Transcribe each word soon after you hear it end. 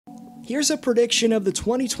Here's a prediction of the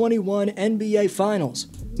 2021 NBA Finals.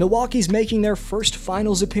 Milwaukee's making their first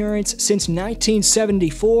finals appearance since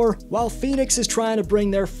 1974, while Phoenix is trying to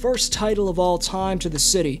bring their first title of all time to the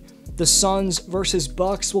city. The Suns vs.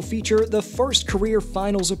 Bucks will feature the first career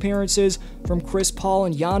finals appearances from Chris Paul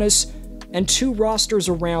and Giannis, and two rosters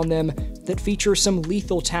around them that feature some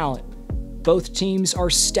lethal talent. Both teams are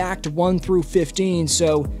stacked 1 through 15,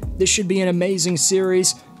 so this should be an amazing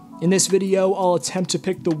series. In this video, I'll attempt to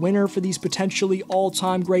pick the winner for these potentially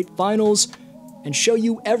all-time great finals, and show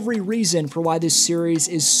you every reason for why this series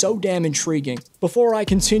is so damn intriguing. Before I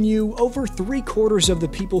continue, over 3/4 of the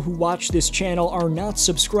people who watch this channel are not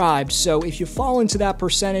subscribed, so if you fall into that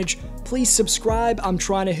percentage, please subscribe. I'm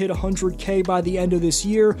trying to hit 100K by the end of this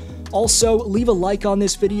year. Also, leave a like on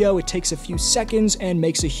this video. It takes a few seconds and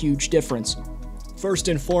makes a huge difference. First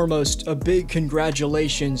and foremost, a big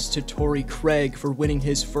congratulations to Torrey Craig for winning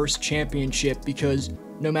his first championship, because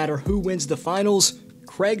no matter who wins the finals,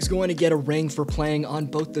 Craig's going to get a ring for playing on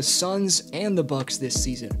both the Suns and the Bucks this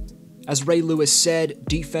season. As Ray Lewis said,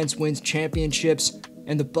 defense wins championships,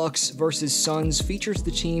 and the Bucks vs. Suns features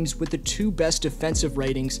the teams with the two best defensive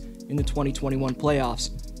ratings in the 2021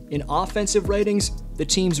 playoffs. In offensive ratings, the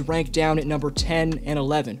teams rank down at number 10 and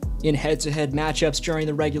 11. In head-to-head matchups during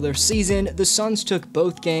the regular season, the Suns took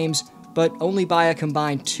both games, but only by a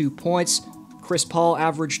combined 2 points. Chris Paul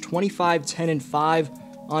averaged 25, 10, and 5,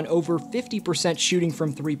 on over 50% shooting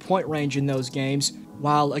from three-point range in those games,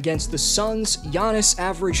 while against the Suns, Giannis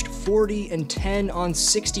averaged 40 and 10 on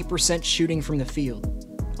 60% shooting from the field.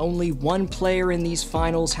 Only one player in these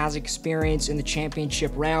finals has experience in the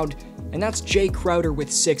championship round, and that's Jae Crowder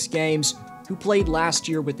with 6 games, who played last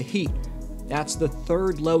year with the Heat. That's the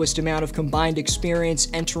third lowest amount of combined experience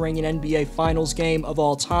entering an NBA Finals game of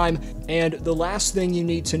all time. And the last thing you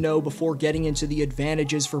need to know before getting into the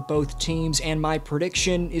advantages for both teams and my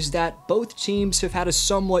prediction is that both teams have had a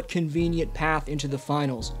somewhat convenient path into the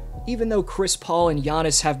finals. Even though Chris Paul and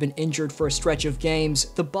Giannis have been injured for a stretch of games,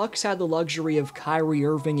 the Bucks had the luxury of Kyrie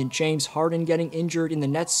Irving and James Harden getting injured in the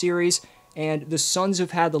Nets series, and the Suns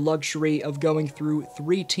have had the luxury of going through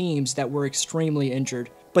 3 teams that were extremely injured.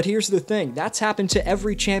 But here's the thing, that's happened to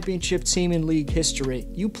every championship team in league history.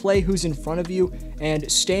 You play who's in front of you, and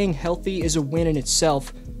staying healthy is a win in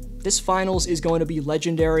itself. This finals is going to be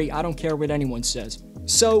legendary, I don't care what anyone says.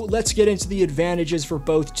 So let's get into the advantages for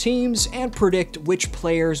both teams and predict which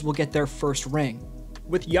players will get their first ring.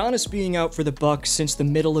 With Giannis being out for the Bucks since the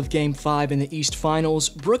middle of Game 5 in the East Finals,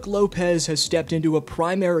 Brook Lopez has stepped into a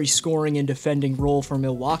primary scoring and defending role for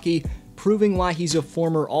Milwaukee, proving why he's a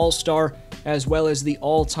former All-Star, as well as the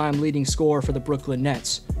all-time leading scorer for the Brooklyn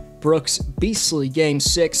Nets. Brook's beastly Game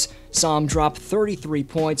 6 saw him drop 33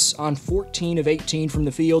 points on 14 of 18 from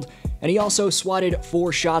the field, and he also swatted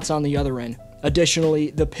 4 shots on the other end.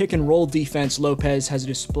 Additionally, the pick-and-roll defense Lopez has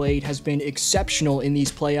displayed has been exceptional in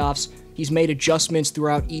these playoffs. He's made adjustments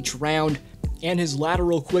throughout each round, and his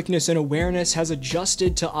lateral quickness and awareness has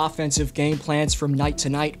adjusted to offensive game plans from night to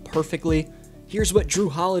night perfectly. Here's what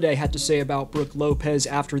Jrue Holiday had to say about Brook Lopez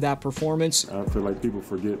after that performance. I feel like people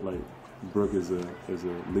forget Brook is a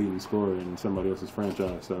leading scorer in somebody else's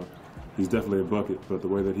franchise, so he's definitely a bucket. But the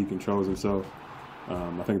way that he controls himself,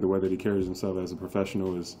 I think the way that he carries himself as a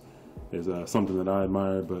professional is something that I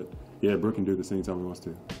admire. But yeah, Brook can do this anytime he wants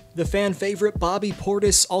to. The fan favorite Bobby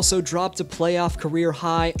Portis also dropped a playoff career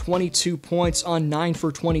high 22 points on 9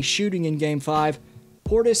 for 20 shooting in Game 5.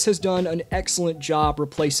 Portis has done an excellent job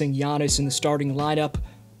replacing Giannis in the starting lineup.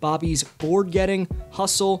 Bobby's board-getting,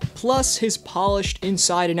 hustle, plus his polished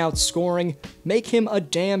inside-and-out scoring make him a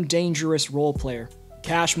damn dangerous role player.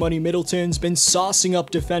 Cash Money Middleton's been saucing up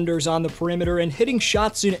defenders on the perimeter and hitting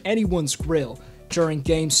shots in anyone's grill. During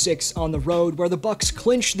Game 6 on the road, where the Bucks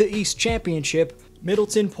clinched the East Championship,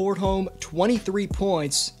 Middleton poured home 23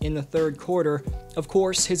 points in the third quarter. Of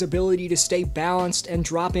course, his ability to stay balanced and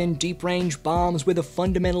drop in deep-range bombs with a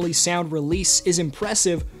fundamentally sound release is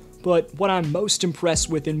impressive, but what I'm most impressed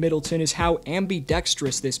with in Middleton is how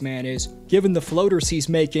ambidextrous this man is. Given the floaters he's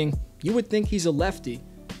making, you would think he's a lefty.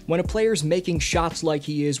 When a player's making shots like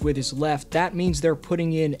he is with his left, that means they're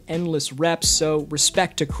putting in endless reps, so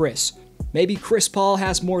respect to Chris. Maybe Chris Paul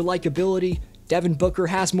has more likability, Devin Booker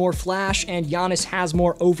has more flash, and Giannis has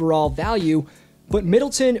more overall value, but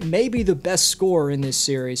Middleton may be the best scorer in this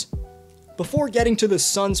series. Before getting to the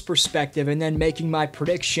Suns' perspective and then making my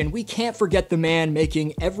prediction, we can't forget the man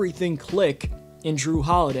making everything click in Jrue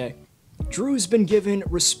Holiday. Jrue's been given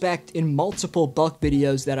respect in multiple Buck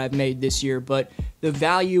videos that I've made this year, but the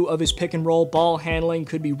value of his pick-and-roll ball handling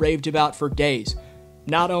could be raved about for days.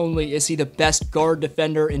 Not only is he the best guard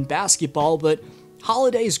defender in basketball, but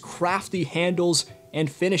Holiday's crafty handles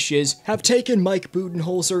and finishes have taken Mike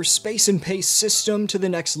Budenholzer's space and pace system to the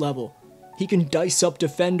next level. He can dice up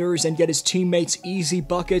defenders and get his teammates easy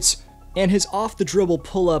buckets, and his off-the-dribble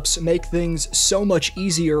pull-ups make things so much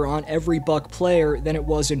easier on every Buck player than it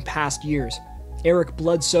was in past years. Eric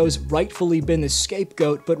Bledsoe's rightfully been the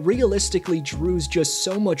scapegoat, but realistically Drew's just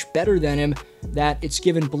so much better than him that it's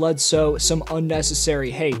given Bledsoe some unnecessary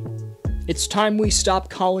hate. It's time we stop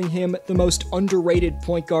calling him the most underrated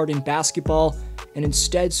point guard in basketball and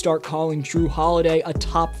instead start calling Drew Holiday a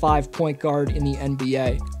top 5 point guard in the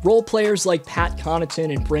NBA. Role players like Pat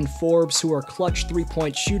Connaughton and Bryn Forbes, who are clutch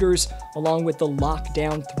 3-point shooters, along with the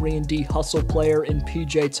lockdown 3-and-D hustle player in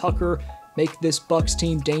PJ Tucker, make this Bucks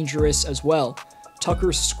team dangerous as well.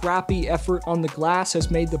 Tucker's scrappy effort on the glass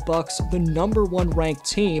has made the Bucks the #1 ranked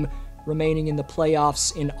team, remaining in the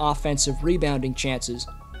playoffs in offensive rebounding chances.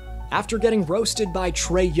 After getting roasted by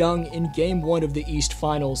Trae Young in Game 1 of the East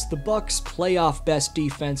Finals, the Bucks' playoff best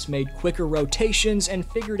defense made quicker rotations and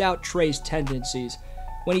figured out Trae's tendencies.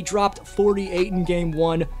 When he dropped 48 in Game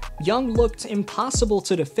 1, Young looked impossible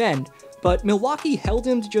to defend, but Milwaukee held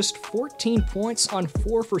him to just 14 points on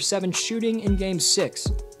 4 for 7 shooting in Game 6.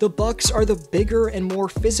 The Bucks are the bigger and more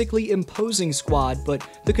physically imposing squad, but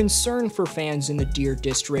the concern for fans in the Deer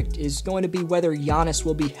District is going to be whether Giannis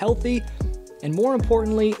will be healthy and, more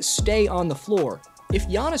importantly, stay on the floor. If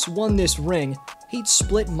Giannis won this ring, he'd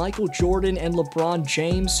split Michael Jordan and LeBron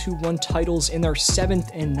James, who won titles in their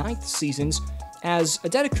 7th and 9th seasons, as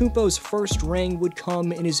Antetokounmpo's first ring would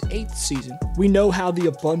come in his 8th season. We know how the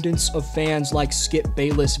abundance of fans like Skip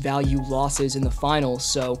Bayless value losses in the finals,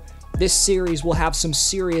 so this series will have some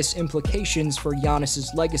serious implications for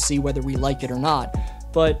Giannis's legacy whether we like it or not.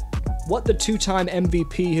 But what the two-time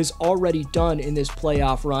MVP has already done in this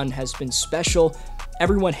playoff run has been special.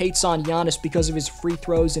 Everyone hates on Giannis because of his free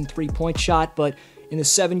throws and three-point shot, but in the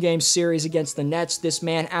 7-game series against the Nets, this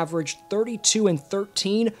man averaged 32 and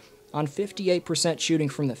 13 on 58% shooting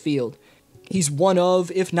from the field. He's one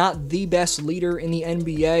of, if not the best leader in the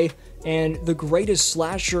NBA, and the greatest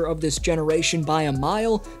slasher of this generation by a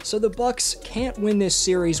mile, so the Bucks can't win this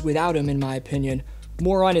series without him, in my opinion.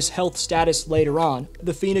 More on his health status later on.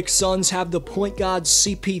 The Phoenix Suns have the point guard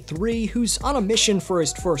CP3, who's on a mission for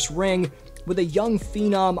his first ring, with a young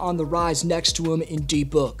phenom on the rise next to him in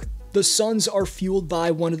D-Book. The Suns are fueled by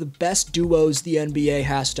one of the best duos the NBA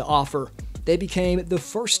has to offer. They became the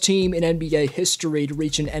first team in NBA history to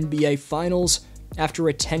reach an NBA Finals after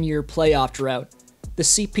a 10-year playoff drought. The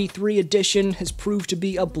CP3 addition has proved to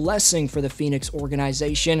be a blessing for the Phoenix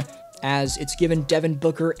organization, as it's given Devin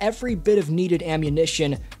Booker every bit of needed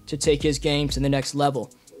ammunition to take his game to the next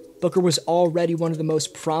level. Booker was already one of the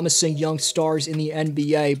most promising young stars in the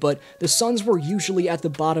NBA, but the Suns were usually at the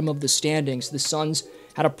bottom of the standings. The Suns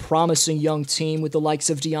had a promising young team with the likes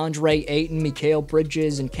of DeAndre Ayton, Mikal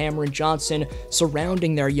Bridges, and Cameron Johnson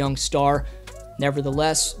surrounding their young star.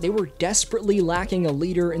 Nevertheless, they were desperately lacking a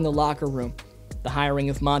leader in the locker room. The hiring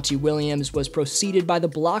of Monty Williams was preceded by the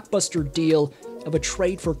blockbuster deal of a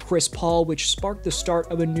trade for Chris Paul, which sparked the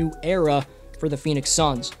start of a new era for the Phoenix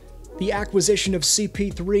Suns. The acquisition of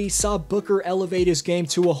CP3 saw Booker elevate his game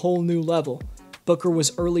to a whole new level. Booker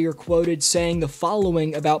was earlier quoted saying the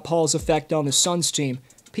following about Paul's effect on the Suns team: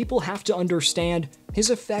 "People have to understand, his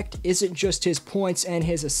effect isn't just his points and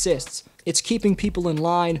his assists. It's keeping people in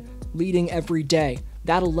line, leading every day.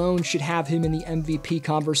 That alone should have him in the MVP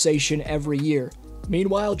conversation every year."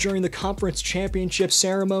 Meanwhile, during the conference championship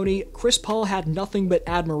ceremony, Chris Paul had nothing but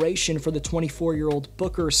admiration for the 24-year-old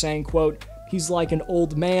Booker, saying, quote, "He's like an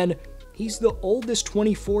old man. He's the oldest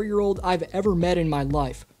 24-year-old I've ever met in my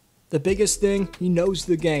life. The biggest thing, he knows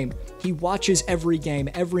the game. He watches every game,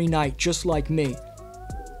 every night, just like me."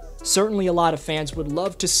 Certainly a lot of fans would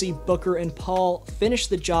love to see Booker and Paul finish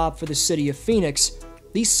the job for the city of Phoenix.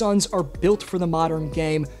 These Suns are built for the modern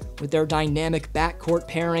game with their dynamic backcourt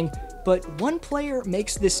pairing, but one player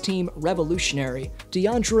makes this team revolutionary.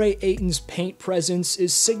 DeAndre Ayton's paint presence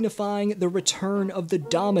is signifying the return of the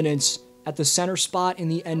dominance at the center spot in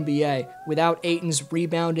the NBA. Without Ayton's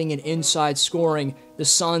rebounding and inside scoring, the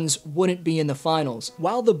Suns wouldn't be in the finals.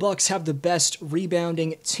 While the Bucks have the best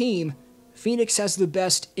rebounding team, Phoenix has the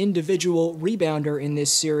best individual rebounder in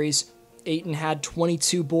this series. Ayton had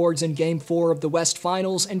 22 boards in Game 4 of the West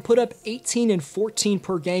Finals and put up 18 and 14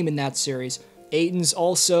 per game in that series. Ayton's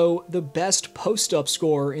also the best post-up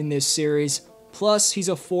scorer in this series, plus he's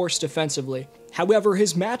a force defensively. However,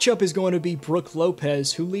 his matchup is going to be Brook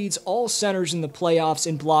Lopez, who leads all centers in the playoffs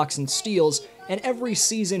in blocks and steals, and every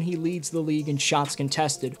season he leads the league in shots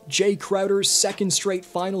contested. Jae Crowder's second straight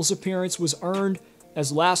finals appearance was earned,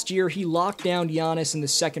 as last year he locked down Giannis in the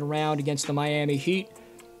second round against the Miami Heat.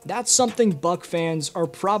 That's something Buck fans are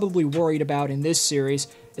probably worried about in this series,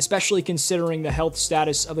 especially considering the health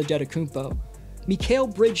status of Antetokounmpo.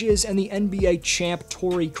 Mikal Bridges and the NBA champ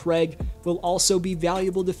Torrey Craig will also be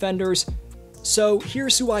valuable defenders. So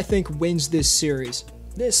here's who I think wins this series.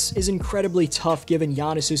 This is incredibly tough given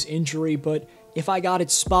Giannis' injury, but if I got it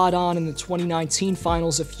spot on in the 2019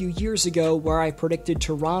 finals a few years ago where I predicted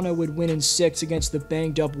Toronto would win in 6 against the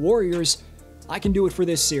banged up Warriors, I can do it for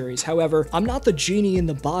this series. However, I'm not the genie in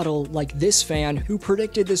the bottle like this fan who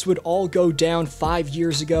predicted this would all go down 5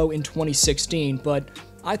 years ago in 2016, but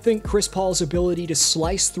I think Chris Paul's ability to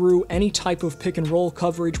slice through any type of pick and roll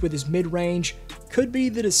coverage with his mid-range could be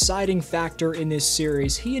the deciding factor in this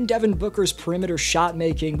series. He and Devin Booker's perimeter shot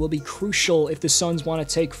making will be crucial if the Suns want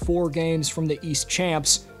to take 4 games from the East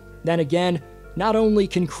champs. Then again, not only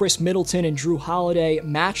can Chris Middleton and Jrue Holiday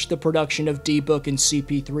match the production of D-Book and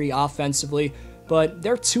CP3 offensively, but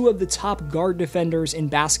they're 2 of the top guard defenders in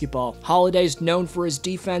basketball. Holiday's known for his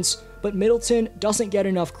defense, but Middleton doesn't get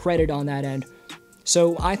enough credit on that end.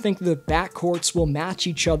 So I think the backcourts will match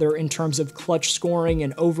each other in terms of clutch scoring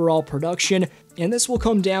and overall production, and this will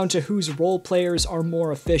come down to whose role players are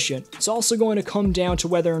more efficient. It's also going to come down to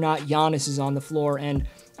whether or not Giannis is on the floor, and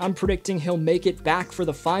I'm predicting he'll make it back for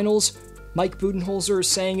the finals. Mike Budenholzer is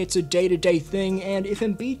saying it's a day-to-day thing, and if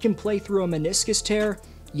Embiid can play through a meniscus tear,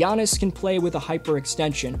 Giannis can play with a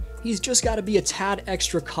hyperextension. He's just got to be a tad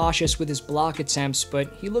extra cautious with his block attempts,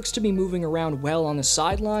 but he looks to be moving around well on the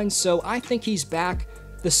sidelines, so I think he's back.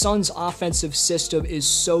 The Suns' offensive system is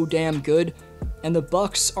so damn good, and the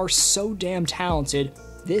Bucks are so damn talented.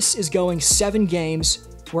 This is going 7 games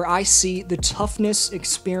where I see the toughness,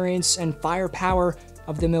 experience, and firepower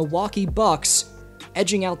of the Milwaukee Bucks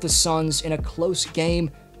edging out the Suns in a close game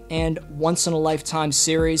and once-in-a-lifetime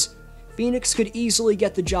series. Phoenix could easily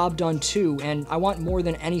get the job done too, and I want more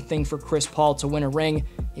than anything for Chris Paul to win a ring.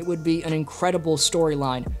 It would be an incredible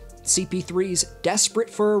storyline. CP3's desperate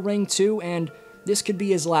for a ring too, and this could be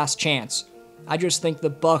his last chance. I just think the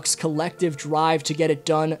Bucks' collective drive to get it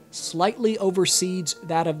done slightly overseeds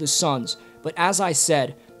that of the Suns, but as I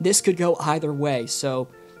said, this could go either way, so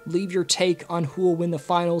leave your take on who will win the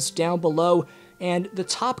finals down below, and the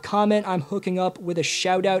top comment I'm hooking up with a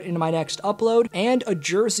shout out in my next upload and a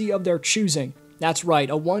jersey of their choosing. That's right,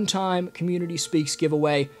 a one-time Community Speaks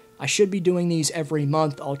giveaway. I should be doing these every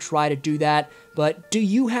month. I'll try to do that. But do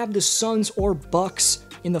you have the Suns or Bucks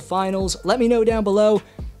in the finals? Let me know down below.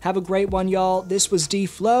 Have a great one, y'all. This was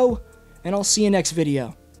D-Flow, and I'll see you next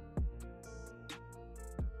video.